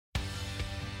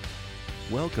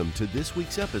Welcome to this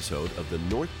week's episode of the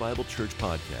North Bible Church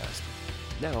Podcast.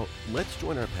 Now, let's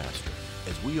join our pastor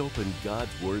as we open God's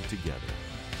Word together.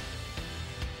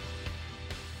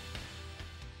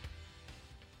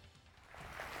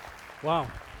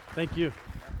 Wow, thank you.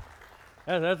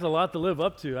 That's a lot to live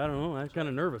up to. I don't know, I'm kind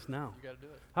of nervous now. You got to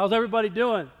do it. How's everybody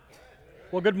doing?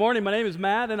 Well, good morning. My name is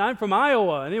Matt, and I'm from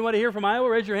Iowa. Anybody here from Iowa?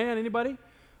 Raise your hand. Anybody?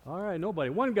 All right, nobody.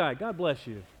 One guy. God bless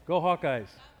you. Go Hawkeyes.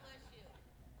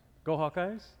 Go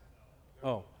Hawkeyes?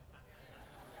 Oh.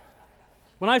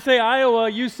 When I say Iowa,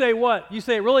 you say what? You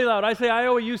say it really loud. I say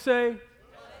Iowa, you say?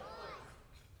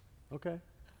 Okay.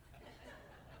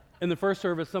 In the first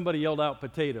service, somebody yelled out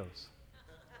potatoes.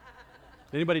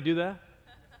 Anybody do that?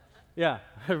 Yeah,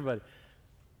 everybody.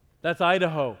 That's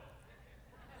Idaho.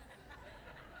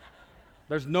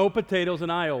 There's no potatoes in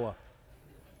Iowa.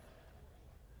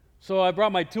 So I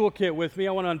brought my toolkit with me.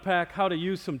 I want to unpack how to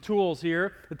use some tools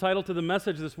here. The title to the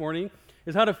message this morning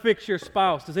is How to Fix Your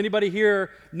Spouse. Does anybody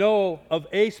here know of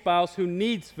a spouse who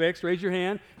needs fixed? Raise your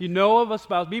hand. You know of a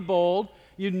spouse. Be bold.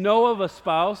 You know of a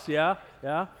spouse. Yeah.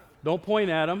 Don't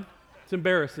point at them. It's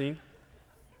embarrassing.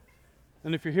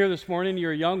 And if you're here this morning,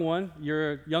 you're a young one,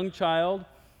 you're a young child,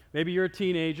 maybe you're a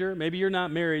teenager, maybe you're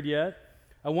not married yet,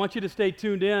 I want you to stay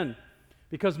tuned in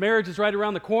because marriage is right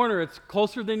around the corner. It's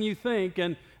closer than you think,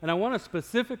 and I want to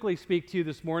specifically speak to you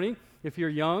this morning if you're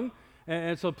young.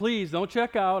 And so please don't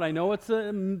check out. I know it's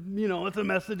a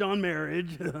message on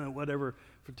marriage, whatever.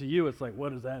 To you, it's like,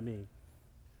 what does that mean?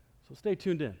 So stay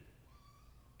tuned in.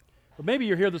 But maybe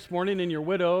you're here this morning and you're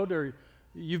widowed or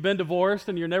you've been divorced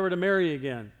and you're never to marry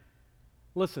again.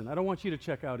 Listen, I don't want you to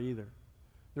check out either.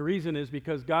 The reason is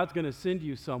because God's going to send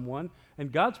you someone,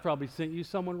 and God's probably sent you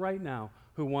someone right now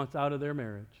who wants out of their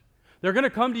marriage. They're going to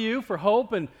come to you for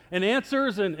hope and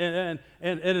answers and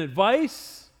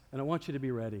advice, and I want you to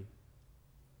be ready.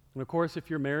 And of course, if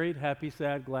you're married, happy,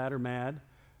 sad, glad, or mad,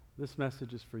 this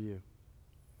message is for you.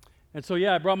 And so,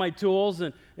 I brought my tools,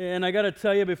 and I got to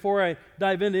tell you, before I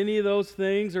dive into any of those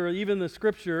things or even the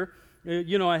scripture,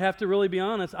 I have to really be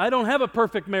honest. I don't have a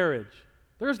perfect marriage.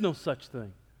 There's no such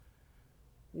thing.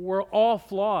 We're all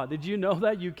flawed. Did you know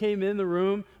that? You came in the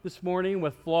room this morning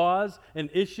with flaws and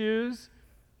issues.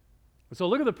 So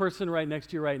look at the person right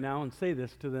next to you right now and say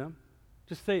this to them.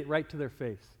 Just say it right to their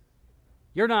face.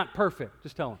 You're not perfect.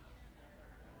 Just tell them.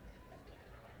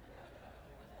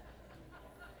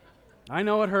 I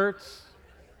know it hurts.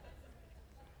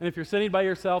 And if you're sitting by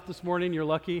yourself this morning, you're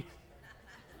lucky.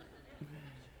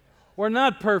 We're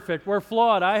not perfect. We're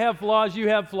flawed. I have flaws. You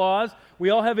have flaws. We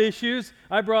all have issues.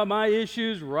 I brought my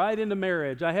issues right into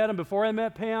marriage. I had them before I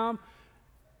met Pam,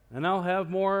 and I'll have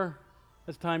more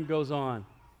as time goes on.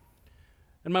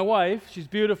 And my wife, she's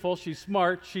beautiful. She's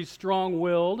smart. She's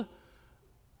strong-willed.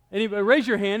 Anybody, raise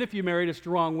your hand if you married a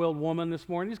strong-willed woman this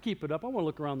morning. Just keep it up. I want to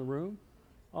look around the room.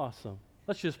 Awesome.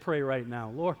 Let's just pray right now.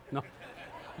 Lord, no.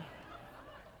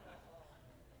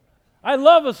 I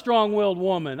love a strong-willed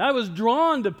woman. I was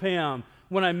drawn to Pam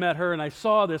when I met her, and I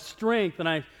saw this strength,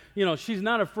 and she's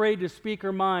not afraid to speak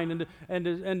her mind and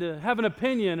to have an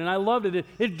opinion, and I loved it.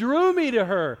 It drew me to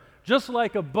her, just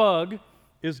like a bug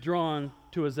is drawn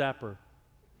to a zapper.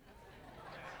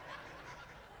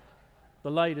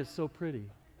 The light is so pretty.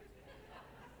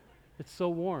 It's so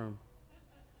warm.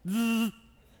 And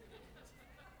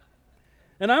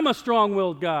I'm a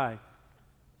strong-willed guy.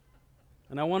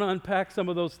 And I want to unpack some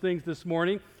of those things this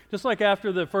morning. Just like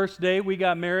after the first day we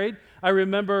got married, I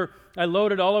remember I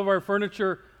loaded all of her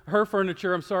furniture,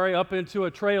 up into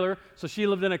a trailer. So she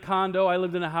lived in a condo, I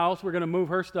lived in a house. We're going to move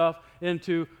her stuff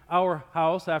into our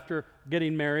house after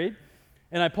getting married.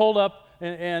 And I pulled up,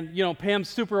 and Pam's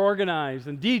super organized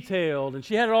and detailed, and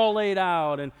she had it all laid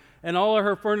out, and all of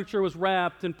her furniture was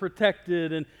wrapped and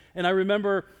protected. And I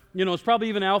remember, it's probably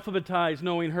even alphabetized,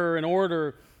 knowing her in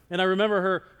order. And I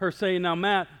remember her saying, now,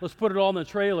 Matt, let's put it all in the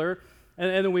trailer.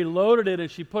 And then we loaded it, and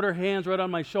she put her hands right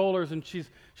on my shoulders, and she's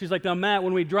like, now, Matt,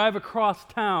 when we drive across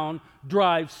town,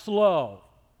 drive slow.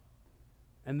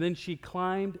 And then she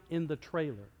climbed in the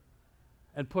trailer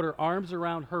and put her arms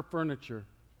around her furniture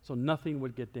so nothing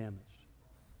would get damaged.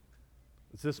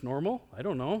 Is this normal? I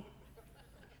don't know.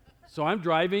 So I'm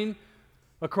driving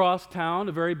across town,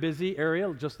 a very busy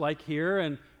area, just like here,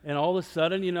 and all of a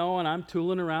sudden, and I'm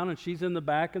tooling around, and she's in the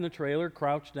back in the trailer,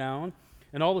 crouched down,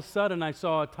 and all of a sudden I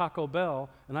saw a Taco Bell,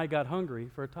 and I got hungry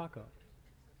for a taco.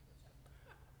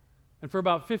 And for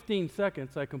about 15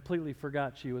 seconds, I completely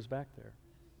forgot she was back there.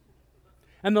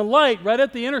 And the light right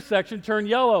at the intersection turned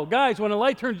yellow. Guys, when a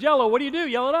light turns yellow, what do?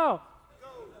 Yell it out.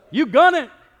 You gun it.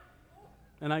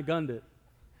 And I gunned it.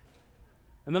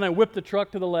 And then I whipped the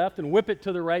truck to the left and whip it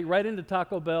to the right, right into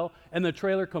Taco Bell, and the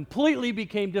trailer completely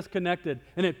became disconnected,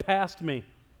 and it passed me.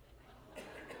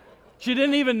 She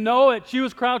didn't even know it. She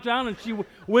was crouched down, and she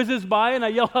whizzes by, and I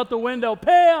yell out the window,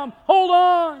 "Pam, hold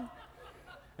on!"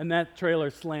 And that trailer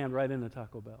slammed right into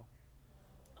Taco Bell.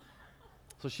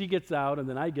 So she gets out, and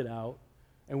then I get out,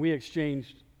 and we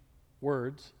exchanged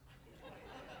words.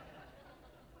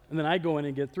 And then I go in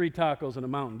and get 3 tacos and a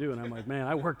Mountain Dew, and I'm like, man,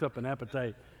 I worked up an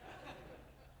appetite.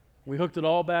 We hooked it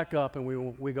all back up, and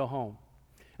we go home.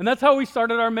 And that's how we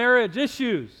started our marriage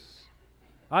issues.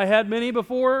 I had many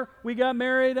before we got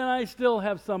married, and I still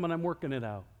have some, and I'm working it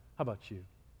out. How about you?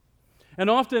 And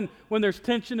often when there's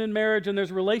tension in marriage and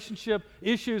there's relationship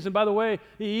issues, and by the way,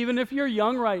 even if you're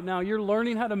young right now, you're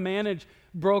learning how to manage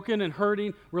broken and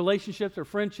hurting relationships or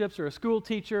friendships, or a school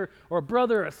teacher or a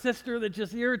brother or a sister that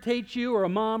just irritates you, or a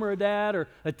mom or a dad or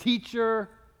a teacher.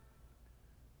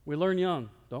 We learn young,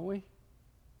 don't we?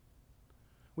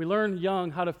 We learn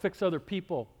young how to fix other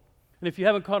people. And if you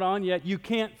haven't caught on yet, you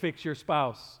can't fix your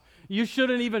spouse. You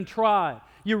shouldn't even try.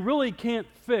 You really can't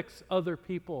fix other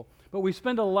people. But we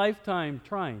spend a lifetime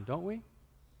trying, don't we?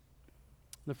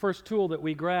 The first tool that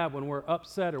we grab when we're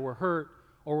upset or we're hurt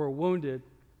or we're wounded,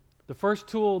 the first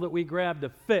tool that we grab to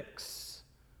fix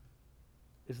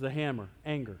is the hammer,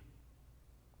 anger.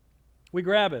 We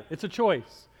grab it. It's a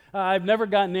choice. I've never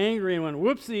gotten angry and went,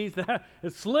 whoopsies,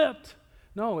 it slipped.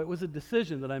 No, it was a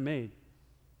decision that I made.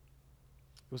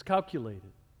 It was calculated.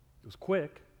 It was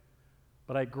quick,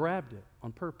 but I grabbed it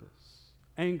on purpose.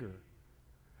 Anger.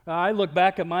 I look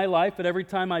back at my life at every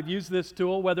time I've used this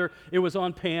tool, whether it was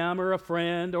on Pam or a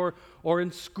friend or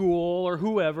in school or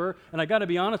whoever, and I got to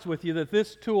be honest with you that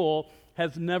this tool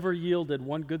has never yielded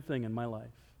one good thing in my life.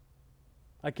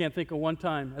 I can't think of one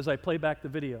time as I play back the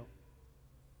video.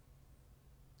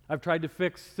 I've tried to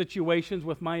fix situations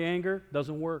with my anger,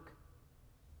 doesn't work.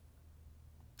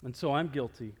 And so I'm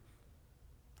guilty.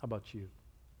 How about you?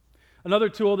 Another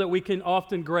tool that we can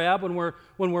often grab when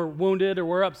we're wounded or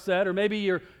we're upset, or maybe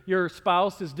your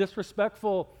spouse is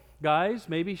disrespectful, guys.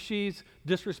 Maybe she's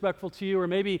disrespectful to you, or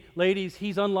maybe, ladies,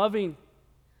 he's unloving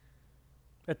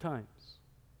at times.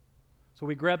 So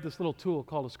we grab this little tool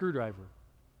called a screwdriver.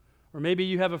 Or maybe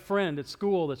you have a friend at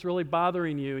school that's really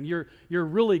bothering you, and you're a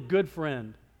really good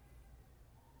friend.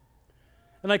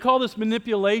 And I call this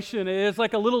manipulation. It's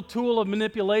like a little tool of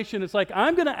manipulation. It's like,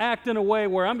 I'm going to act in a way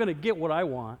where I'm going to get what I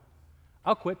want.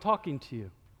 I'll quit talking to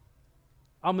you.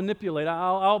 I'll manipulate.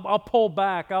 I'll pull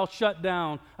back. I'll shut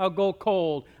down. I'll go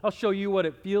cold. I'll show you what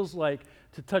it feels like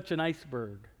to touch an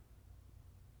iceberg.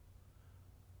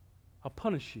 I'll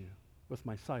punish you with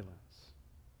my silence.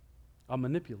 I'll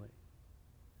manipulate.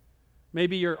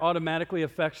 Maybe you're automatically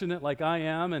affectionate like I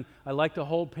am, and I like to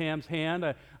hold Pam's hand.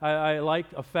 I like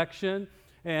affection.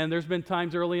 And there's been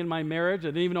times early in my marriage, I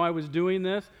didn't even know I was doing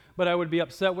this, but I would be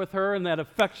upset with her, and that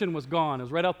affection was gone. It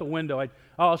was right out the window.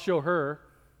 I'll show her.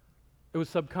 It was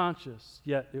subconscious,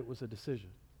 yet it was a decision.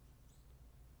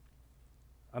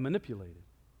 I manipulated,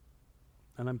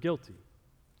 and I'm guilty.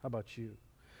 How about you?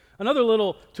 Another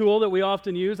little tool that we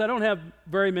often use, I don't have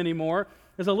very many more,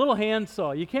 is a little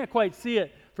handsaw. You can't quite see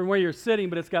it from where you're sitting,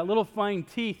 but it's got little fine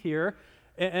teeth here.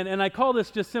 And I call this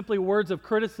just simply words of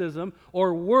criticism,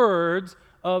 or words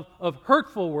of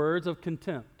hurtful words of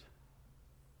contempt.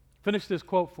 Finish this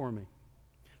quote for me.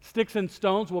 Sticks and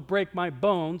stones will break my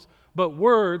bones, but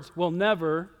words will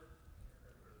never.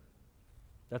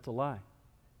 That's a lie.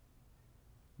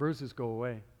 Bruises go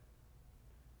away.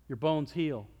 Your bones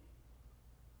heal.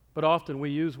 But often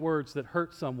we use words that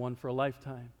hurt someone for a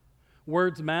lifetime.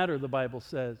 Words matter, the Bible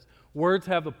says. Words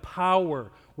have a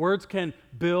power. Words can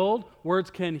build.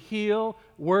 Words can heal.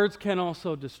 Words can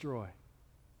also destroy.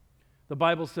 The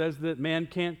Bible says that man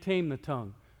can't tame the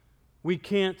tongue. We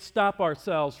can't stop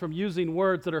ourselves from using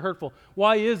words that are hurtful.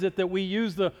 Why is it that we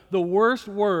use the worst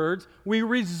words? We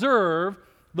reserve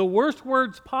the worst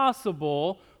words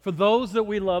possible for those that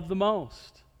we love the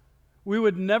most. We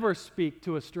would never speak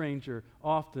to a stranger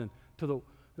often to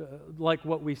like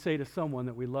what we say to someone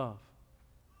that we love.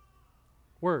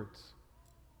 Words.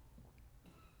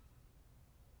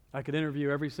 I could interview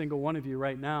every single one of you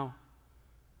right now.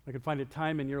 I could find a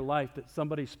time in your life that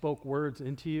somebody spoke words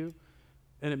into you,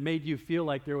 and it made you feel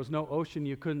like there was no ocean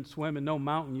you couldn't swim and no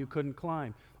mountain you couldn't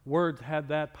climb. Words had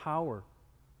that power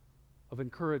of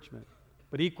encouragement.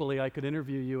 But equally, I could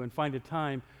interview you and find a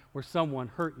time where someone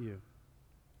hurt you.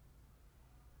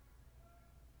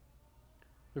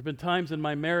 There have been times in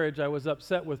my marriage I was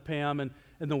upset with Pam, and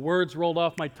the words rolled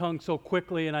off my tongue so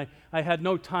quickly, and I had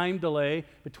no time delay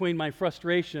between my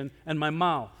frustration and my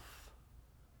mouth.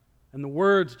 And the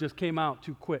words just came out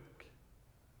too quick.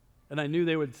 And I knew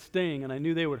they would sting, and I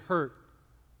knew they would hurt,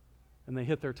 and they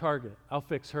hit their target. I'll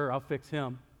fix her, I'll fix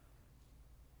him.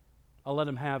 I'll let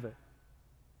him have it.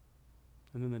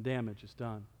 And then the damage is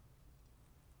done.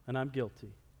 And I'm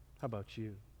guilty. How about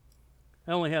you?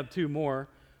 I only have two more.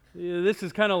 This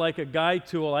is kind of like a guide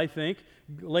tool, I think.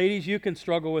 Ladies, you can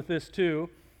struggle with this too.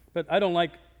 But I don't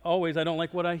like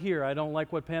what I hear. I don't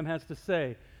like what Pam has to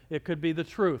say. It could be the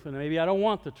truth, and maybe I don't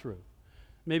want the truth.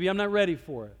 Maybe I'm not ready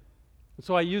for it. And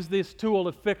so I use this tool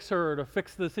to fix her, to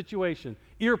fix the situation.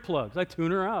 Earplugs. I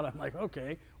tune her out. I'm like,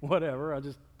 okay, whatever. I'll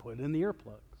just put in the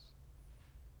earplugs.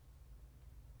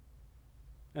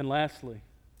 And lastly, have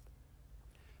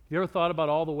you ever thought about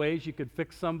all the ways you could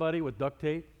fix somebody with duct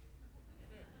tape?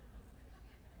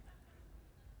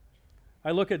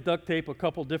 I look at duct tape a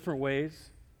couple different ways.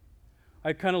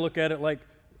 I kind of look at it like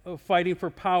fighting for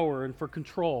power and for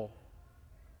control.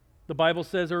 The Bible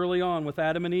says early on with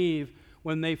Adam and Eve,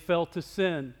 when they fell to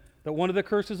sin, that one of the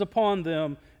curses upon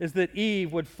them is that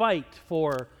Eve would fight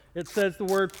for, it says the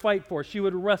word fight for, she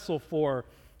would wrestle for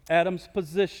Adam's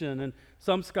position. And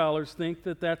some scholars think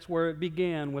that that's where it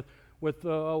began, with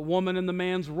a woman and the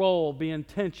man's role being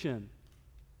tension.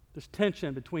 There's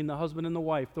tension between the husband and the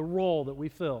wife, the role that we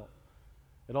fill.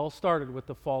 It all started with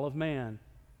the fall of man.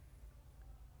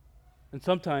 And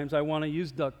sometimes I want to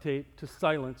use duct tape to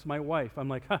silence my wife. I'm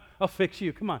like, I'll fix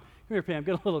you. Come on. Come here, Pam.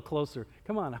 Get a little closer.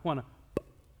 Come on. I want to.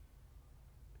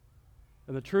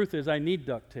 And the truth is I need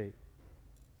duct tape,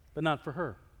 but not for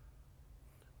her.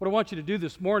 What I want you to do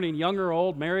this morning, young or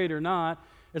old, married or not,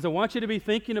 is I want you to be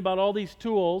thinking about all these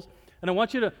tools, and I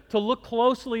want you to look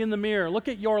closely in the mirror. Look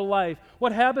at your life.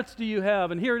 What habits do you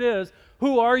have? And here it is.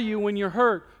 Who are you when you're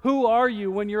hurt? Who are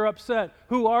you when you're upset?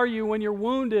 Who are you when you're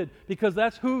wounded? Because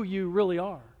that's who you really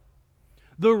are.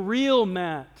 The real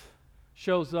Matt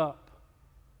shows up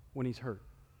when he's hurt.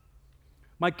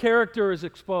 My character is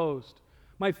exposed.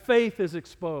 My faith is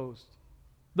exposed.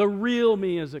 The real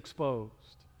me is exposed.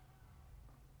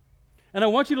 And I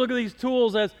want you to look at these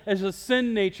tools as a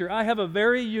sin nature. I have a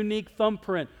very unique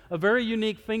thumbprint, a very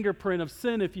unique fingerprint of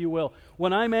sin, if you will.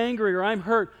 When I'm angry or I'm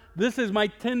hurt, this is my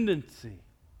tendency.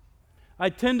 I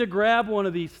tend to grab one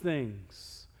of these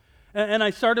things. And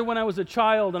I started when I was a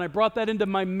child, and I brought that into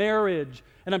my marriage,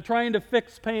 and I'm trying to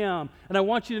fix Pam. And I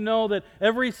want you to know that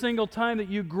every single time that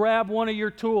you grab one of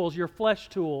your tools, your flesh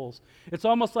tools, it's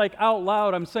almost like out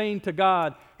loud I'm saying to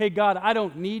God, hey, God, I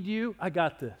don't need you. I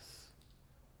got this.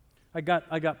 I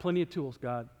got plenty of tools,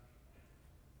 God.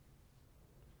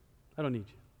 I don't need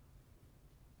you.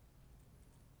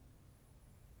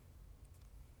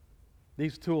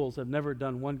 These tools have never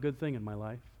done one good thing in my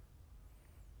life.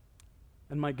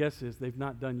 And my guess is they've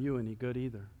not done you any good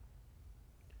either.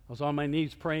 I was on my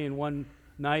knees praying one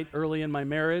night early in my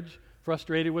marriage,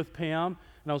 frustrated with Pam,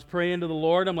 and I was praying to the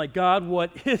Lord. I'm like, God,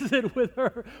 what is it with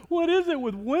her? What is it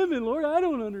with women, Lord? I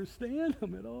don't understand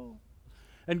them at all.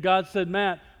 And God said,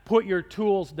 Matt, put your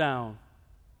tools down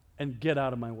and get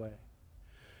out of my way.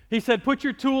 He said, put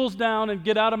your tools down and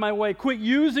get out of my way. Quit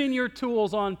using your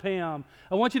tools on Pam.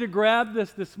 I want you to grab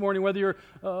this morning, whether you're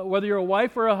a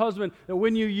wife or a husband, that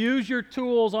when you use your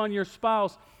tools on your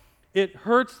spouse, it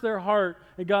hurts their heart.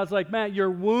 And God's like, Matt,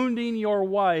 you're wounding your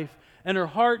wife, and her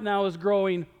heart now is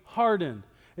growing hardened.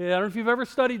 I don't know if you've ever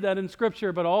studied that in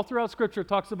Scripture, but all throughout Scripture it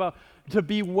talks about to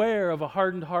beware of a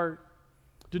hardened heart.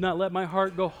 Do not let my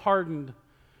heart go hardened,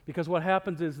 because what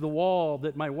happens is the wall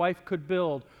that my wife could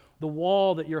build, the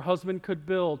wall that your husband could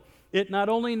build, it not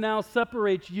only now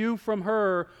separates you from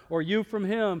her or you from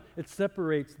him, it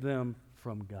separates them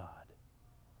from God.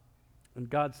 And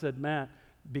God said, Matt,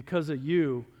 because of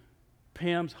you,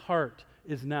 Pam's heart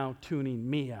is now tuning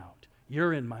me out.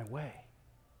 You're in my way.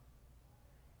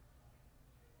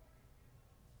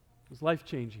 It was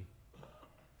life-changing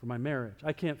for my marriage.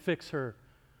 I can't fix her.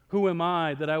 Who am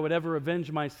I that I would ever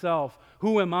avenge myself?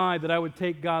 Who am I that I would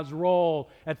take God's role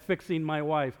at fixing my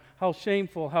wife? How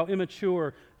shameful, how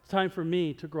immature. It's time for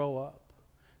me to grow up.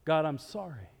 God, I'm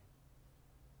sorry.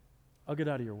 I'll get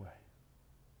out of your way.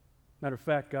 Matter of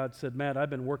fact, God said, Matt, I've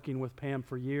been working with Pam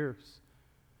for years.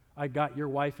 I got your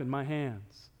wife in my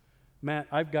hands. Matt,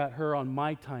 I've got her on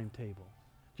my timetable.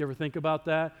 Did you ever think about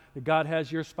that? That God has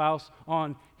your spouse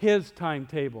on his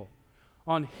timetable,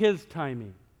 on his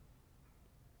timing.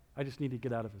 I just need to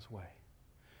get out of his way.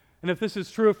 And if this is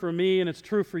true for me and it's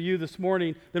true for you this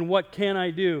morning, then what can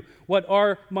I do? What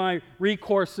are my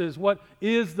recourses? What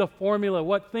is the formula?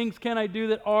 What things can I do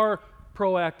that are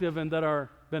proactive and that are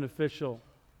beneficial?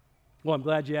 Well, I'm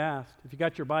glad you asked. If you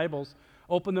got your Bibles,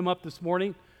 open them up this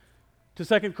morning to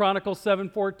 2 Chronicles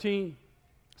 7:14.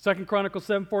 2 Chronicles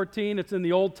 7:14, it's in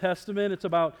the Old Testament. It's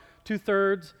about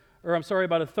 2/3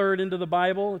 about a third into the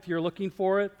Bible, if you're looking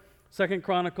for it. 2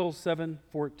 Chronicles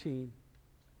 7:14.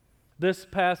 This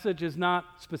passage is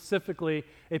not specifically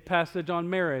a passage on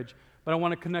marriage, but I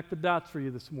want to connect the dots for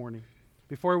you this morning.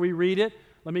 Before we read it,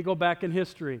 let me go back in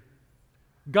history.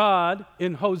 God,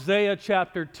 in Hosea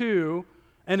chapter 2,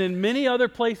 and in many other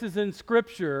places in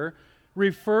Scripture,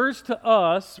 refers to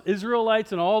us,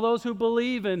 Israelites and all those who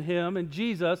believe in Him and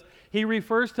Jesus, He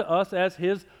refers to us as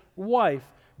His wife.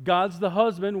 God's the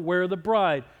husband, we're the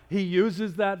bride. He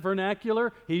uses that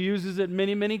vernacular. He uses it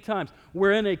many, many times.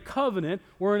 We're in a covenant.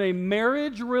 We're in a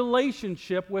marriage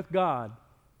relationship with God.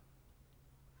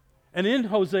 And in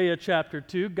Hosea chapter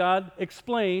 2, God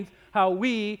explains how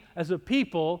we as a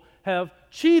people have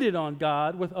cheated on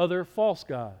God with other false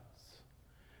gods.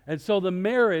 And so the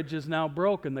marriage is now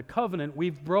broken. The covenant,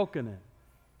 we've broken it.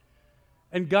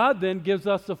 And God then gives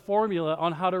us a formula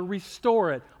on how to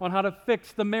restore it, on how to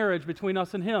fix the marriage between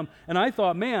us and Him. And I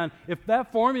thought, man, if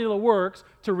that formula works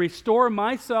to restore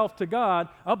myself to God,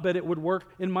 I'll bet it would work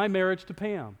in my marriage to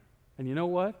Pam. And you know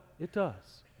what? It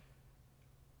does.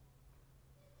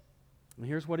 And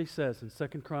here's what He says in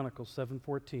 2 Chronicles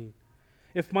 7:14.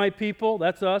 If my people,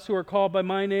 that's us who are called by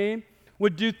my name,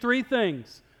 would do three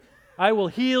things, I will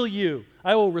heal you,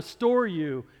 I will restore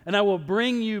you, and I will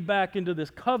bring you back into this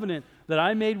covenant that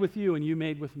I made with you and you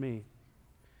made with me.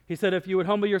 He said, if you would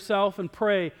humble yourself and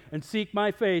pray and seek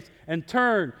my face and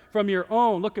turn from your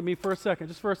own, look at me for a second,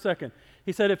 just for a second.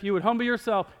 He said, if you would humble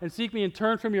yourself and seek me and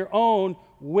turn from your own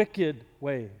wicked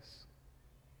ways.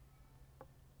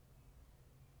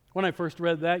 When I first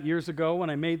read that years ago, when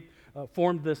I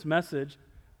formed this message,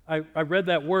 I read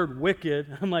that word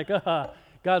wicked. I'm like,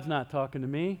 God's not talking to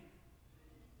me.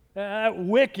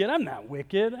 Wicked? I'm not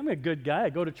wicked. I'm a good guy. I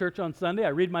go to church on Sunday. I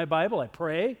read my Bible. I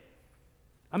pray.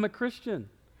 I'm a Christian.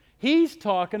 He's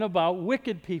talking about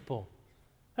wicked people.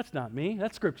 That's not me.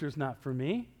 That scripture's not for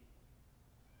me.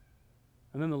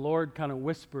 And then the Lord kind of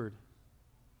whispered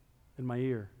in my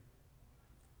ear.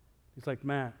 He's like,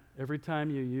 Matt, every time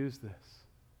you use this,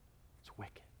 it's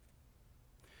wicked.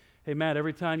 Hey, Matt,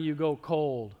 every time you go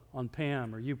cold on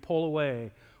Pam or you pull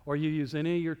away or you use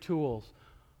any of your tools,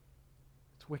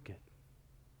 it's wicked.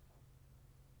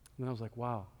 And I was like,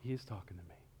 wow, He's talking to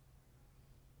me.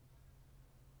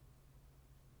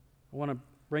 I want to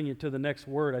bring you to the next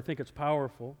word. I think it's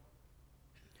powerful.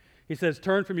 He says,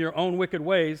 turn from your own wicked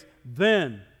ways,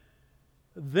 then.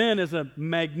 Then is a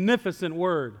magnificent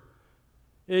word.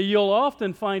 You'll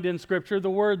often find in Scripture the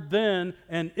word then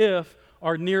and if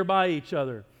are nearby each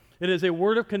other. It is a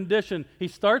word of condition. He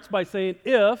starts by saying,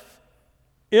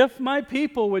 if my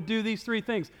people would do these three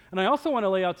things. And I also want to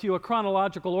lay out to you a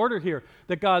chronological order here,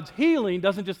 that God's healing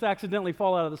doesn't just accidentally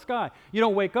fall out of the sky. You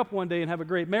don't wake up one day and have a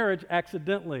great marriage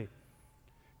accidentally.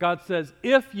 God says,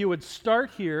 if you would start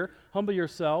here, humble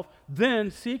yourself, then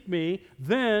seek me,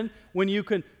 then when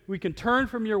we can turn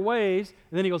from your ways,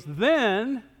 and then He goes,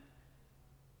 then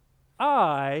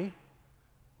I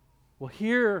will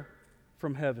hear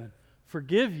from heaven,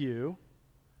 forgive you,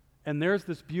 and there's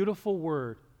this beautiful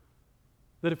word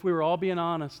that if we were all being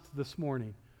honest this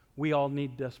morning, we all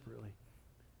need desperately.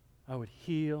 I would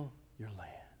heal your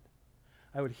land.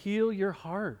 I would heal your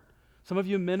heart. Some of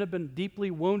you men have been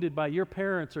deeply wounded by your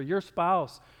parents or your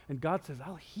spouse, and God says,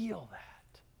 I'll heal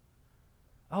that.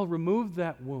 I'll remove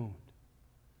that wound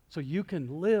so you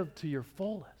can live to your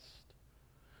fullest,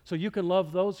 so you can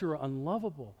love those who are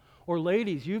unlovable. Or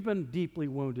ladies, you've been deeply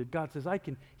wounded. God says, I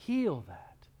can heal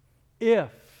that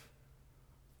if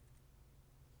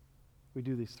we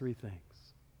do these three things.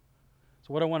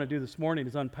 So what I want to do this morning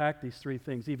is unpack these three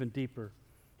things even deeper.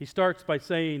 He starts by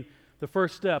saying the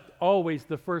first step, always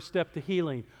the first step to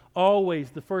healing,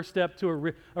 always the first step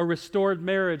to a restored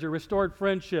marriage, a restored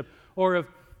friendship, or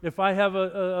if I have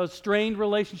a strained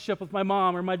relationship with my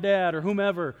mom or my dad or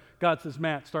whomever, God says,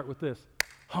 Matt, start with this,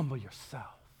 humble yourself.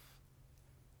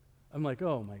 I'm like,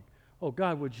 oh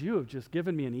God, would you have just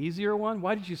given me an easier one?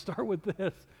 Why did you start with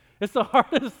this? It's the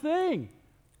hardest thing.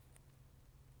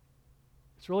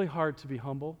 It's really hard to be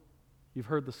humble. You've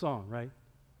heard the song, right?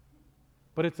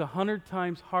 But it's 100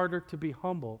 times harder to be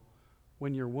humble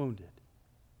when you're wounded.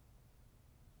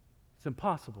 It's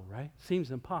impossible, right? Seems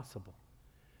impossible.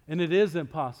 And it is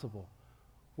impossible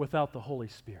without the Holy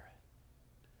Spirit.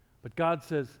 But God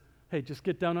says, hey, just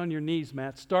get down on your knees,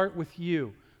 Matt. Start with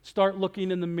you. Start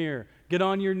looking in the mirror. Get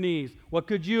on your knees. What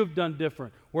could you have done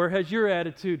different? Where has your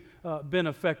attitude been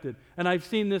affected? And I've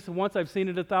seen this once, I've seen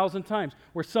it 1,000 times,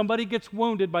 where somebody gets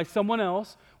wounded by someone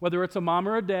else, whether it's a mom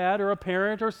or a dad or a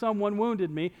parent or someone wounded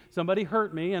me, somebody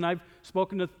hurt me, and I've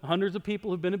spoken to hundreds of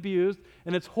people who've been abused,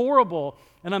 and it's horrible,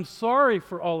 and I'm sorry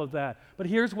for all of that. But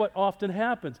here's what often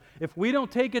happens. If we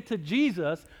don't take it to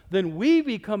Jesus, then we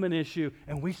become an issue,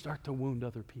 and we start to wound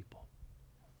other people.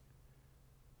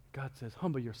 God says,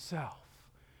 humble yourself.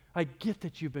 I get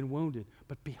that you've been wounded,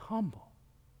 but be humble.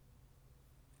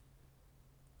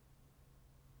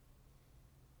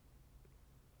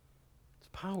 It's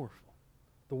powerful.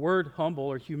 The word humble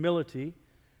or humility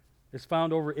is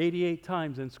found over 88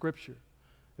 times in Scripture.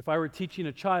 If I were teaching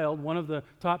a child, one of the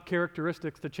top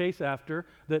characteristics to chase after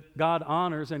that God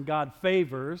honors and God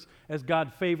favors, as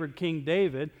God favored King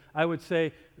David, I would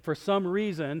say, for some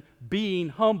reason, being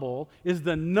humble is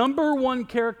the number one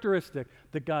characteristic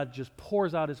that God just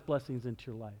pours out His blessings into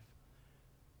your life.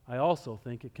 I also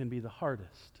think it can be the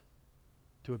hardest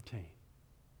to obtain.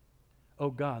 Oh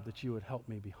God, that you would help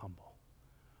me be humble.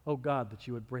 Oh God, that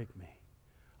you would break me.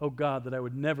 Oh God, that I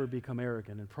would never become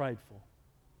arrogant and prideful.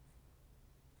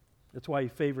 That's why He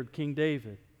favored King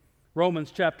David.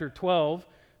 Romans chapter 12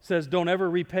 says, don't ever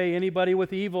repay anybody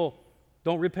with evil.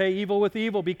 Don't repay evil with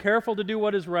evil. Be careful to do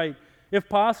what is right. If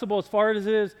possible, as far as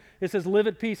it is, it says, live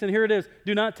at peace. And here it is,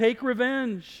 do not take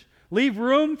revenge. Leave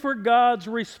room for God's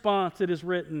response. It is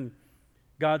written.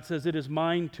 God says, it is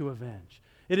mine to avenge.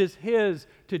 It is His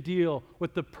to deal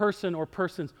with the person or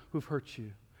persons who've hurt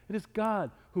you. It is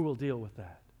God who will deal with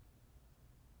that.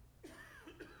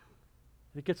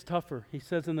 It gets tougher. He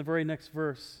says in the very next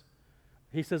verse,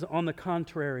 He says, on the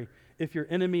contrary, if your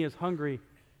enemy is hungry,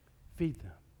 feed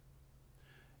them.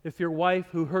 If your wife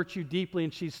who hurt you deeply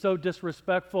and she's so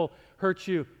disrespectful hurts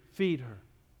you, feed her.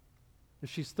 If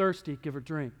she's thirsty, give her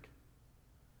drink.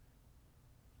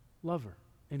 Love her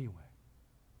anyway.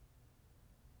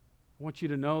 I want you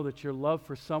to know that your love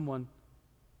for someone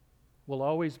will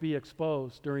always be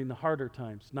exposed during the harder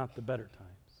times, not the better times.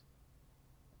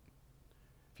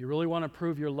 If you really want to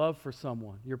prove your love for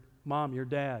someone, your mom, your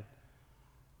dad,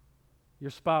 your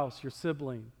spouse, your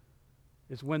sibling,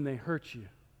 is when they hurt you,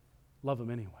 love them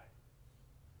anyway.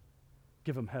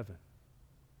 Give them heaven.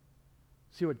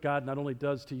 See what God not only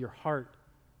does to your heart,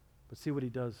 but see what He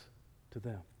does to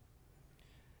them.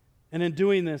 And in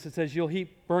doing this, it says, you'll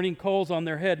heap burning coals on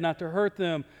their head, not to hurt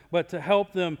them, but to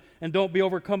help them. And don't be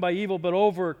overcome by evil, but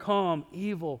overcome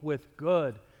evil with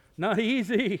good. Not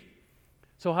easy.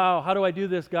 So how do I do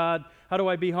this, God? How do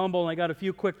I be humble? And I got a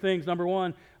few quick things. Number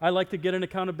one, I like to get an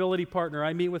accountability partner.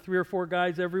 I meet with 3 or 4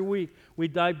 guys every week. We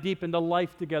dive deep into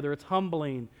life together. It's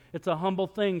humbling. It's a humble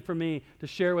thing for me to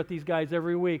share with these guys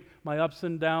every week, my ups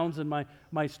and downs and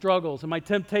my struggles and my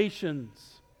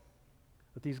temptations.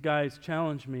 But these guys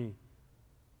challenge me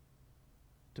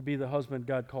to be the husband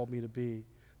God called me to be.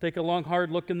 Take a long,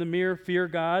 hard look in the mirror. Fear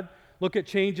God. Look at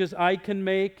changes I can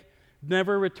make.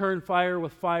 Never return fire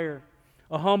with fire.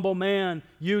 A humble man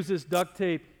uses duct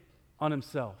tape on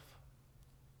himself.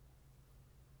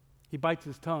 He bites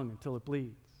his tongue until it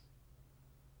bleeds.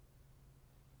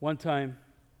 One time,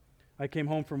 I came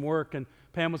home from work, and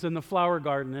Pam was in the flower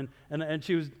garden, and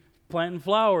she was planting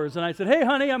flowers. And I said, hey,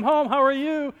 honey, I'm home. How are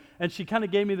you? And she kind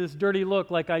of gave me this dirty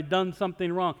look like I'd done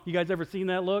something wrong. You guys ever seen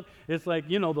that look? It's like,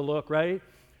 you know the look, right?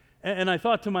 And I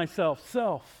thought to myself,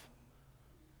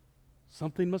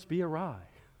 something must be awry.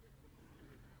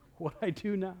 What I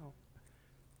do now.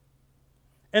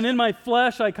 And in my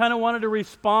flesh, I kind of wanted to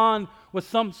respond with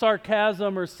some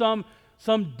sarcasm or some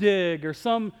dig or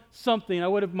something.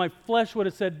 My flesh would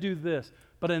have said, do this.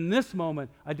 But in this moment,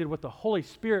 I did what the Holy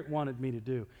Spirit wanted me to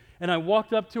do. And I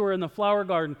walked up to her in the flower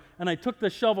garden, and I took the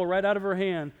shovel right out of her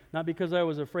hand, not because I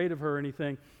was afraid of her or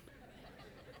anything.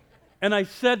 And I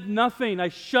said nothing. I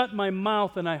shut my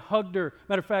mouth and I hugged her.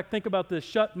 Matter of fact, think about this.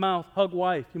 Shut mouth, hug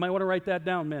wife. You might want to write that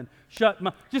down, men. Shut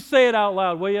mouth. Just say it out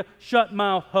loud, will you? Shut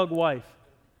mouth, hug wife.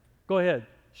 Go ahead.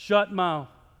 Shut mouth,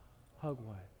 hug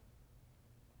wife.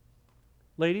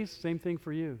 Ladies, same thing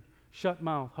for you. Shut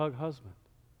mouth, hug husband.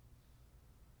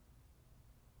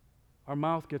 Our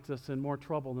mouth gets us in more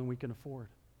trouble than we can afford.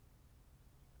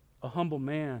 A humble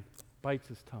man bites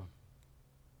his tongue.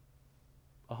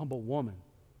 A humble woman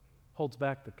holds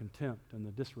back the contempt and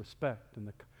the disrespect and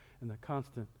the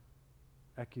constant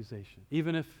accusation.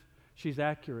 Even if she's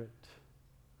accurate,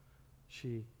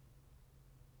 and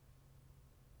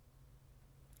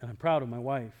I'm proud of my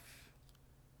wife.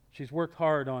 She's worked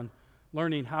hard on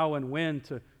learning how and when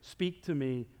to speak to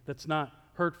me that's not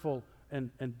hurtful and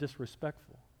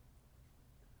disrespectful.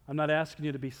 I'm not asking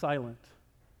you to be silent.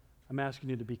 I'm asking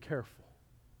you to be careful.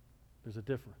 There's a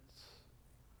difference.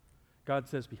 God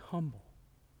says, be humble.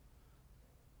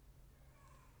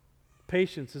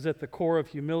 Patience is at the core of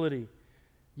humility.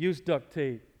 Use duct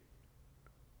tape.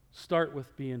 Start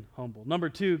with being humble. Number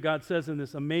 2, God says in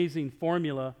this amazing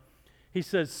formula, he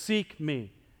says, seek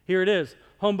me. Here it is.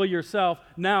 Humble yourself.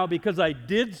 Now, because I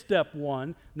did step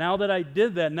 1, now that I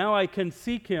did that, now I can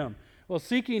seek him. Well,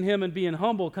 seeking him and being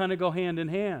humble kind of go hand in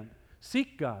hand.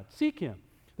 Seek God. Seek him.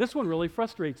 This one really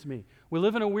frustrates me. We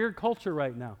live in a weird culture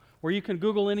right now where you can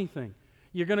Google anything.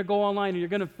 You're going to go online and you're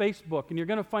going to Facebook and you're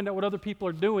going to find out what other people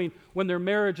are doing when their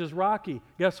marriage is rocky.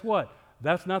 Guess what?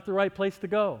 That's not the right place to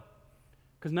go.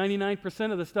 Because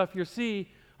 99% of the stuff you see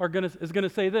is going to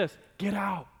say this: get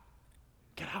out.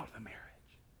 Get out of the marriage.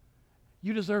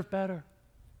 You deserve better.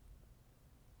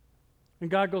 And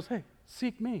God goes, hey,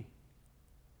 seek me.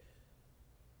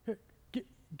 Here,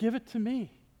 give it to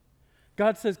me.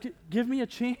 God says, give me a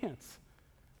chance.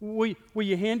 Will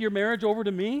you hand your marriage over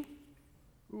to me?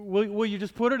 Will you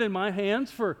just put it in my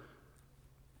hands for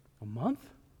a month?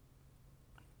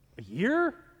 A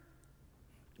year?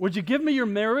 Would you give me your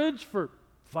marriage for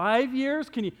 5 years?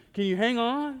 Can you hang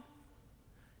on?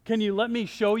 Can you let me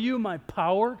show you my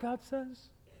power, God says?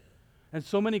 And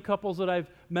so many couples that I've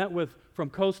met with from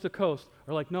coast to coast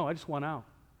are like, no, I just want out.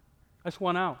 I just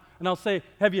want out. And I'll say,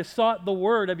 have you sought the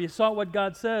Word? Have you sought what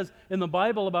God says in the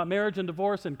Bible about marriage and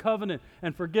divorce and covenant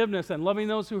and forgiveness and loving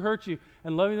those who hurt you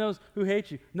and loving those who hate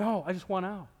you? No, I just want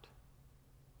out.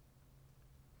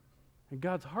 And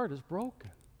God's heart is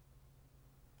broken.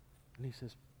 And he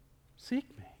says, seek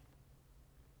me.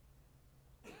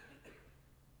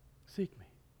 Seek me.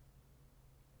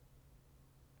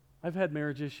 I've had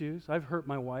marriage issues. I've hurt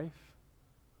my wife.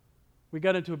 We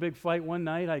got into a big fight one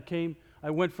night. I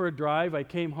went for a drive. I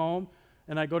came home,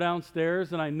 and I go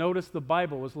downstairs, and I noticed the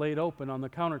Bible was laid open on the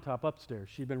countertop upstairs.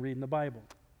 She'd been reading the Bible.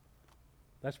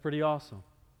 That's pretty awesome.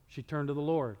 She turned to the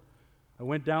Lord. I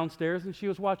went downstairs, and she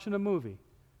was watching a movie.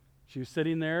 She was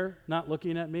sitting there, not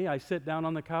looking at me. I sit down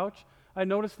on the couch. I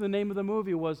noticed the name of the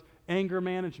movie was Anger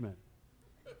Management.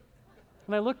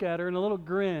 And I look at her, and a little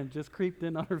grin just creeped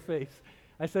in on her face.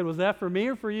 I said, was that for me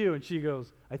or for you? And she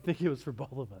goes, I think it was for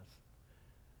both of us.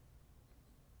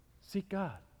 Seek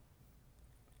God.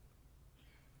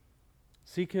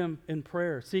 Seek him in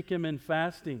prayer. Seek him in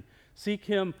fasting. Seek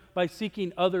him by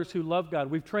seeking others who love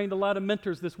God. We've trained a lot of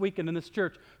mentors this weekend in this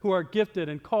church who are gifted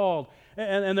and called,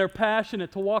 and they're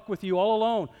passionate to walk with you all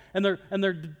alone. And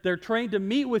they're trained to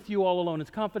meet with you all alone. It's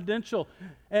confidential.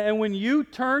 And when you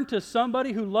turn to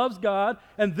somebody who loves God,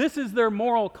 and this is their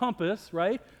moral compass,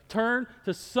 right? Turn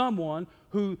to someone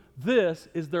who this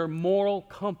is their moral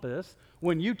compass.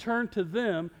 When you turn to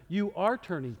them, you are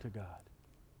turning to God.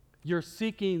 You're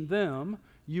seeking them.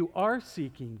 You are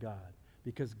seeking God,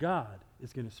 because God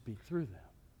is going to speak through them.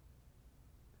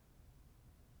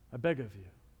 I beg of you.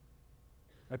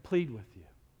 I plead with you.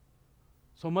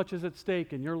 So much is at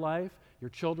stake in your life, your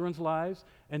children's lives,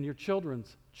 and your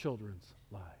children's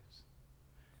lives.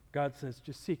 God says,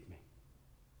 just seek me.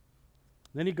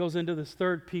 Then he goes into this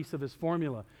third piece of his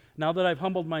formula. Now that I've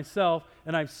humbled myself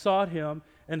and I've sought him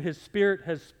and his Spirit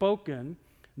has spoken,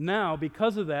 now,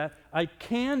 because of that, I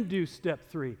can do step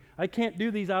 3. I can't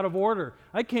do these out of order.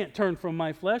 I can't turn from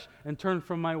my flesh and turn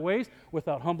from my ways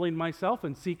without humbling myself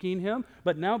and seeking him.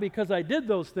 But now, because I did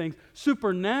those things,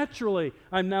 supernaturally,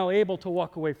 I'm now able to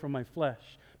walk away from my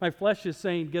flesh. My flesh is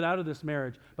saying, get out of this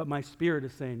marriage, but my spirit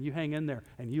is saying, you hang in there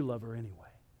and you love her anyway.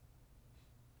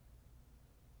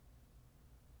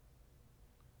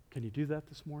 Can you do that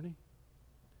this morning?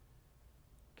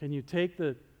 Can you take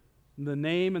the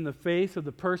name and the face of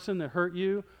the person that hurt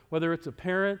you, whether it's a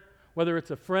parent, whether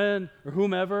it's a friend, or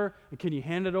whomever, and can you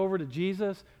hand it over to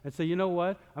Jesus and say, you know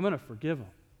what? I'm going to forgive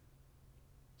him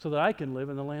so that I can live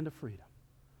in the land of freedom.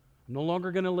 I'm no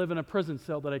longer going to live in a prison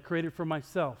cell that I created for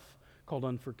myself called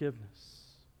unforgiveness.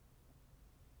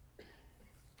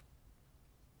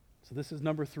 So this is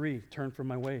number 3, turn from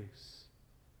my ways.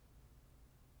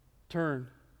 Turn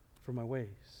from my ways.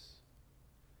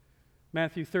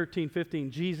 Matthew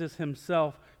 13:15, Jesus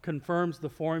himself confirms the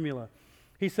formula.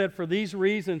 He said, for these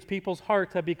reasons, people's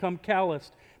hearts have become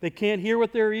calloused. They can't hear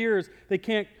with their ears.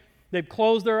 They've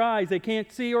closed their eyes. They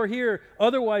can't see or hear.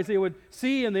 Otherwise, they would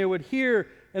see and they would hear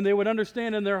and they would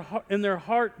understand and their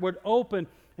heart would open.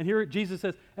 And here Jesus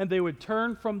says, and they would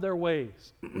turn from their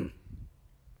ways.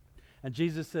 And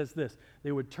Jesus says this,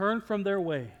 they would turn from their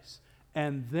ways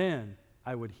and then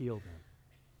I would heal them.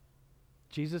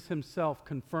 Jesus himself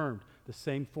confirmed the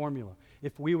same formula.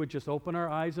 If we would just open our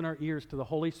eyes and our ears to the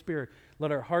Holy Spirit,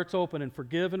 let our hearts open and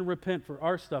forgive and repent for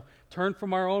our stuff, turn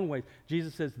from our own ways,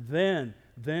 Jesus says, then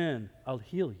I'll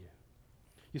heal you.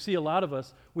 You see, a lot of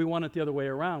us, we want it the other way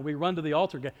around. We run to the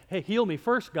altar, hey, heal me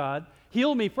first, God.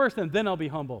 Heal me first, and then I'll be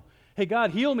humble. Hey,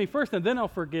 God, heal me first, and then I'll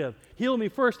forgive. Heal me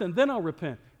first, and then I'll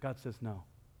repent. God says, no.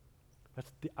 That's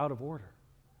out of order.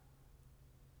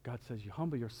 God says, you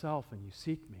humble yourself and you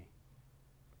seek me.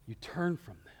 You turn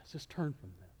from this. Just turn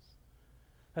from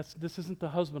this. This isn't the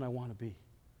husband I want to be.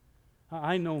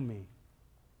 I know me.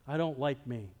 I don't like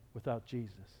me without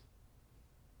Jesus.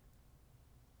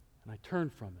 And I turn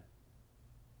from it.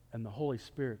 And the Holy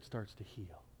Spirit starts to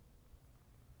heal.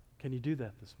 Can you do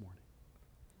that this morning?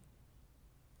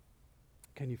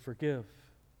 Can you forgive?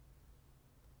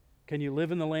 Can you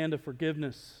live in the land of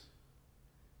forgiveness?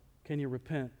 Can you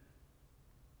repent?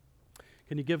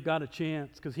 Can you give God a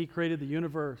chance? Because He created the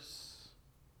universe.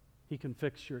 He can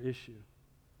fix your issue.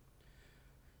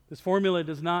 This formula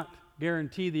does not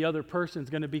guarantee the other person is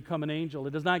going to become an angel.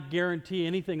 It does not guarantee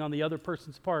anything on the other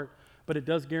person's part, but it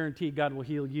does guarantee God will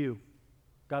heal you.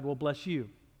 God will bless you.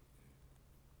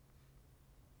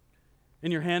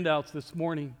 In your handouts this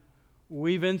morning,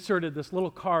 we've inserted this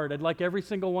little card. I'd like every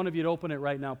single one of you to open it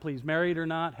right now, please. Married or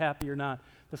not, happy or not.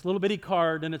 This little bitty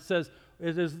card, and it says,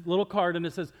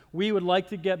 we would like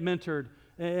to get mentored.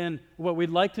 And what we'd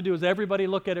like to do is everybody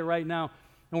look at it right now.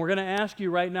 And we're going to ask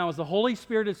you right now, as the Holy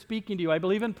Spirit is speaking to you, I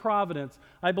believe in providence.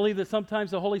 I believe that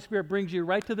sometimes the Holy Spirit brings you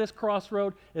right to this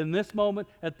crossroad in this moment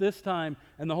at this time,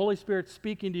 and the Holy Spirit's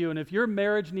speaking to you. And if your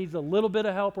marriage needs a little bit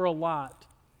of help or a lot,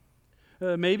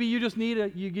 maybe you just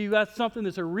need you got something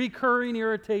that's a recurring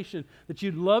irritation that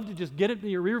you'd love to just get it in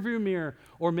your rearview mirror,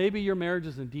 or maybe your marriage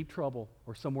is in deep trouble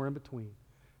or somewhere in between.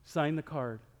 Sign the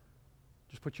card.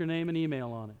 Just put your name and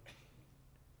email on it.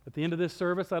 At the end of this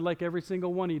service, I'd like every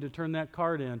single one of you to turn that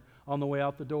card in on the way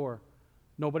out the door.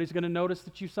 Nobody's going to notice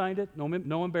that you signed it.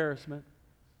 No embarrassment.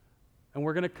 And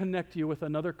we're going to connect you with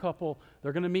another couple.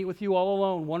 They're going to meet with you all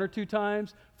alone 1 or 2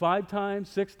 times, 5 times,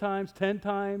 6 times, 10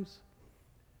 times.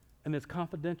 And it's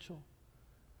confidential.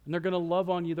 And they're going to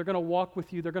love on you. They're going to walk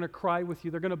with you. They're going to cry with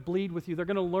you. They're going to bleed with you. They're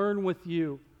going to learn with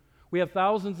you. We have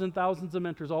thousands and thousands of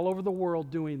mentors all over the world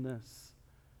doing this.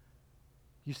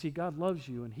 You see, God loves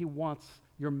you, and He wants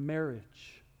your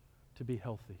marriage to be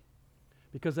healthy.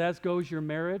 Because as goes your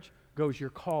marriage, goes your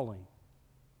calling.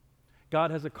 God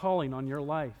has a calling on your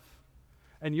life.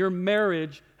 And your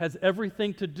marriage has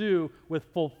everything to do with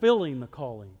fulfilling the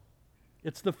calling.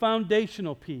 It's the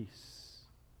foundational piece.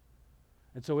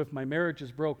 And so if my marriage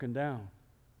is broken down,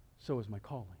 so is my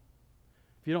calling.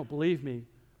 If you don't believe me,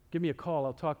 give me a call.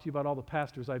 I'll talk to you about all the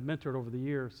pastors I've mentored over the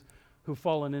years who've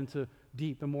fallen into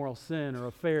deep immoral sin or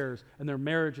affairs, and their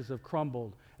marriages have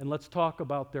crumbled. And let's talk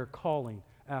about their calling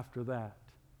after that.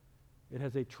 It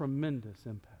has a tremendous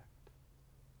impact.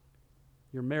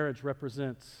 Your marriage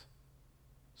represents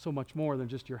so much more than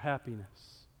just your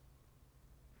happiness.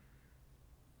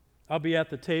 I'll be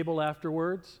at the table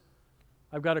afterwards.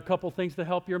 I've got a couple things to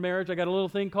help your marriage. I got a little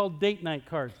thing called date night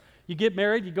cards. You get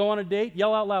married, you go on a date,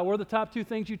 yell out loud. What are the top 2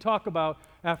 things you talk about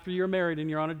after you're married and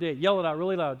you're on a date? Yell it out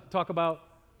really loud. Talk about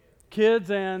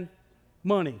kids and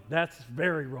money. That's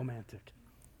very romantic.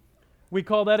 We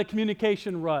call that a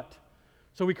communication rut.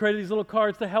 So we created these little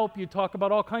cards to help you talk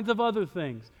about all kinds of other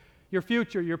things. Your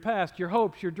future, your past, your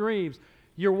hopes, your dreams,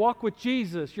 your walk with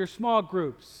Jesus, your small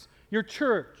groups, your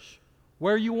church,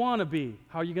 where you want to be,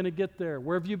 how are you going to get there,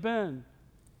 where have you been?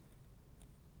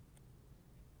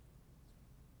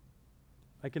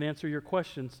 I can answer your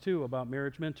questions too about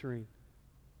marriage mentoring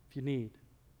if you need.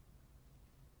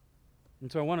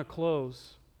 And so I want to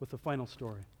close with a final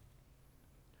story.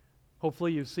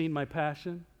 Hopefully you've seen my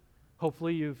passion.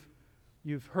 Hopefully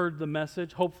you've heard the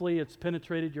message. Hopefully it's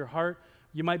penetrated your heart.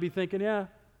 You might be thinking, yeah,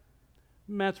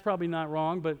 Matt's probably not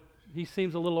wrong, but he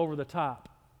seems a little over the top.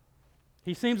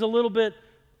 He seems a little bit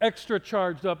extra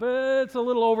charged up. It's a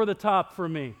little over the top for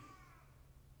me.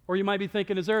 Or you might be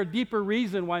thinking, is there a deeper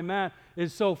reason why Matt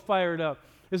is so fired up?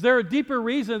 Is there a deeper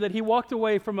reason that he walked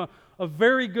away from a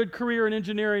very good career in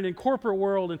engineering and corporate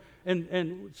world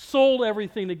and sold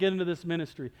everything to get into this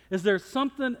ministry? Is there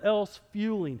something else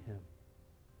fueling him?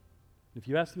 If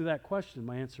you asked me that question,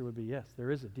 my answer would be yes,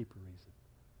 there is a deeper reason.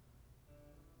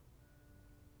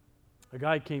 A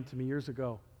guy came to me years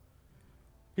ago.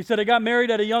 He said, I got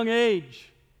married at a young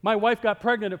age. My wife got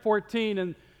pregnant at 14,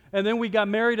 and then we got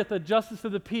married at the Justice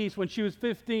of the Peace when she was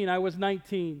 15. I was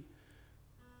 19.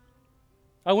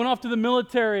 I went off to the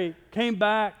military, came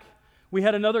back. We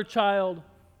had another child,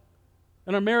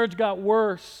 and our marriage got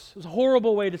worse. It was a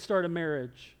horrible way to start a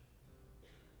marriage.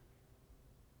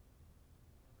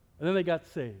 And then they got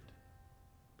saved,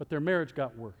 but their marriage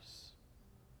got worse.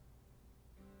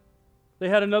 They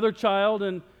had another child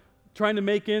and trying to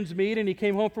make ends meet, and he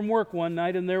came home from work one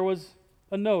night, and there was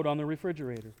a note on the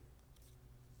refrigerator.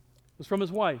 It was from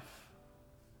his wife.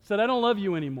 It said, I don't love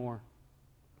you anymore.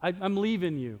 I'm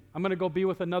leaving you. I'm going to go be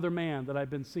with another man that I've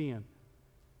been seeing.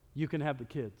 You can have the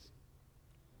kids.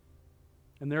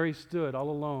 And there he stood all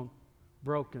alone,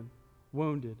 broken,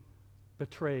 wounded,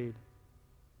 betrayed.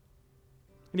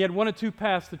 And he had one of two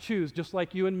paths to choose, just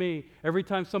like you and me. Every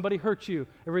time somebody hurts you,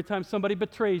 every time somebody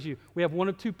betrays you, we have one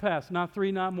of two paths, not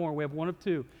three, not more. We have one of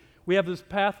two. We have this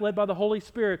path led by the Holy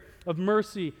Spirit of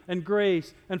mercy and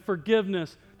grace and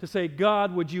forgiveness to say,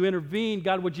 God, would you intervene?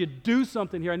 God, would you do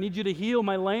something here? I need you to heal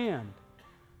my land.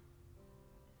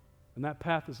 And that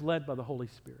path is led by the Holy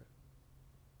Spirit.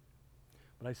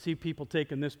 But I see people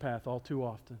taking this path all too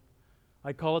often.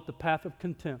 I call it the path of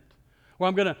contempt, where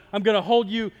I'm gonna hold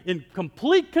you in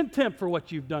complete contempt for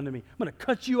what you've done to me. I'm gonna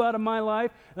cut you out of my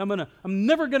life, and I'm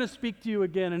never gonna speak to you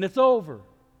again, and it's over.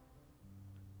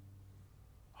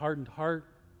 Hardened heart,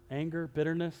 anger,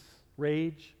 bitterness,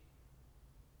 rage.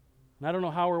 And I don't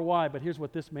know how or why, but here's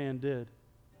what this man did.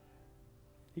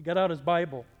 He got out his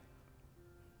Bible,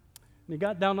 and he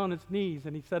got down on his knees,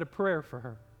 and he said a prayer for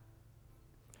her.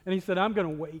 And he said, I'm going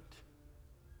to wait.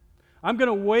 I'm going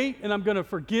to wait, and I'm going to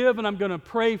forgive, and I'm going to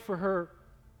pray for her.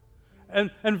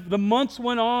 And the months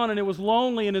went on, and it was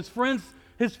lonely, and his friends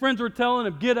were telling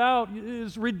him, get out.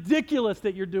 It's ridiculous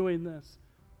that you're doing this.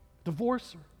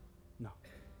 Divorce her. No.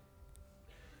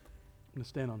 I'm going to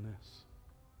stand on this.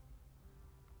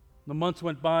 The months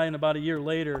went by, and about a year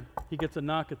later, he gets a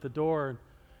knock at the door, and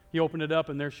he opened it up,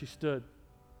 and there she stood.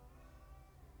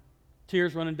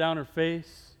 Tears running down her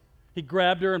face. He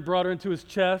grabbed her and brought her into his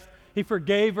chest. He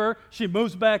forgave her. She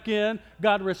moves back in.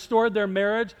 God restored their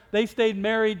marriage. They stayed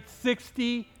married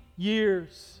 60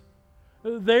 years.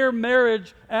 Their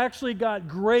marriage actually got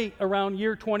great around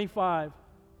year 25.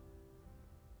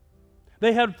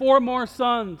 They had 4 more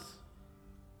sons.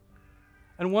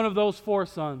 And one of those 4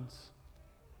 sons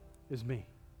is me.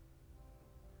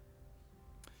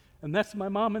 And that's my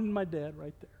mom and my dad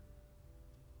right there.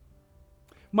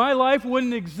 My life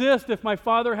wouldn't exist if my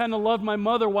father hadn't loved my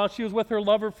mother while she was with her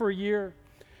lover for a year.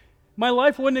 My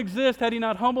life wouldn't exist had he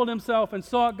not humbled himself and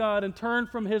sought God and turned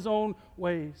from his own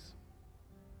ways.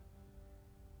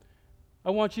 I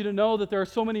want you to know that there are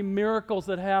so many miracles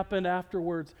that happened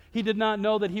afterwards. He did not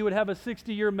know that he would have a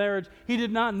 60-year marriage. He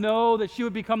did not know that she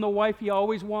would become the wife he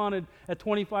always wanted at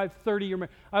 25, 30-year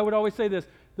marriage. I would always say this,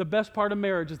 the best part of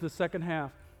marriage is the second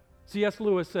half. C.S.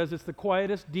 Lewis says it's the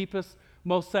quietest, deepest,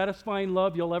 most satisfying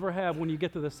love you'll ever have when you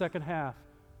get to the second half.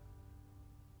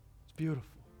 It's beautiful.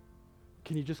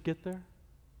 Can you just get there?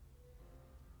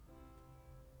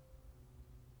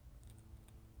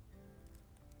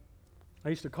 I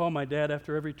used to call my dad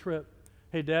after every trip.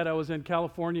 Hey, Dad, I was in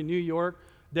California, New York.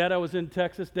 Dad, I was in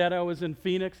Texas. Dad, I was in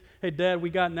Phoenix. Hey, Dad, we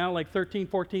got now like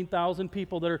 14,000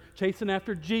 people that are chasing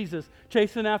after Jesus,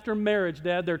 chasing after marriage,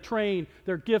 Dad. They're trained.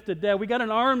 They're gifted, Dad. We got an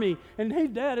army. And hey,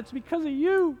 Dad, it's because of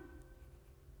you.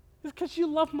 It's because you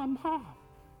loved my mom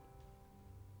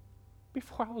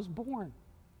before I was born.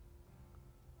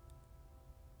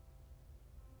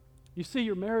 You see,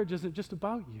 your marriage isn't just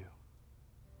about you.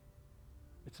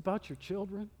 It's about your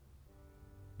children,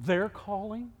 their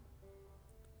calling,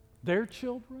 their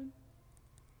children.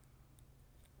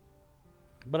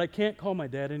 But I can't call my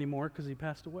dad anymore because he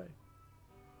passed away.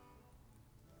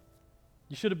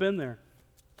 You should have been there.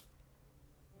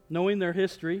 Knowing their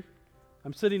history,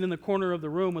 I'm sitting in the corner of the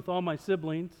room with all my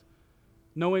siblings,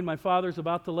 knowing my father's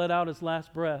about to let out his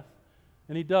last breath,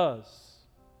 and he does,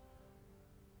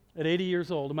 at 80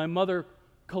 years old. And my mother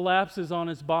collapses on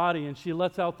his body, and she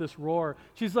lets out this roar.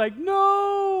 She's like,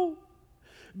 no!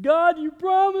 God, you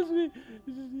promised me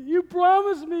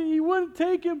you wouldn't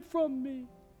take him from me.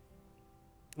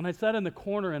 And I sat in the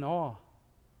corner in awe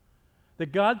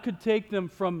that God could take them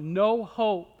from no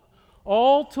hope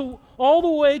all the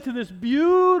way to this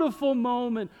beautiful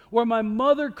moment where my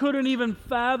mother couldn't even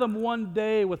fathom one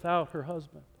day without her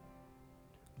husband.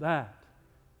 That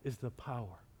is the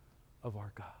power of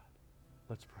our God.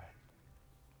 Let's pray.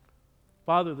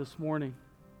 Father, this morning,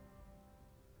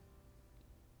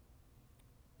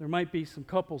 there might be some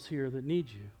couples here that need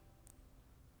you.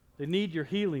 They need your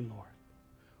healing, Lord.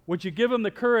 Would you give them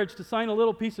the courage to sign a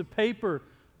little piece of paper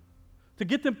to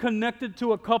get them connected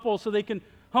to a couple so they can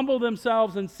humble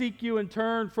themselves and seek you and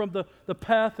turn from the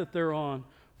path that they're on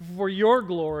for your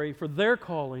glory, for their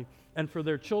calling, and for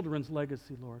their children's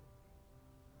legacy, Lord.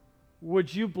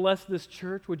 Would you bless this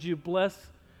church? Would you bless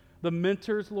the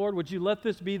mentors, Lord? Would you let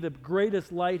this be the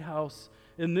greatest lighthouse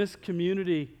in this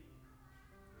community?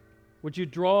 Would you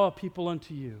draw people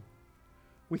unto you?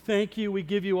 We thank you. We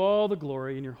give you all the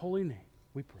glory. In your holy name,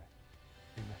 we pray.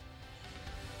 Amen.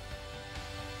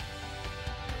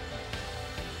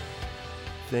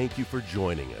 thank you for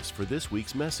joining us for this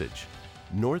week's message.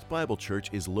 North Bible Church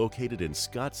is located in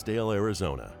Scottsdale,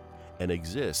 Arizona, and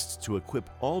exists to equip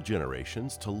all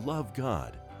generations to love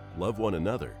God, love one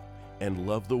another, and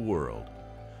love the world.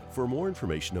 For more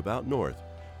information about North,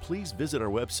 please visit our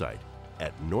website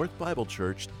at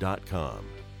northbiblechurch.com.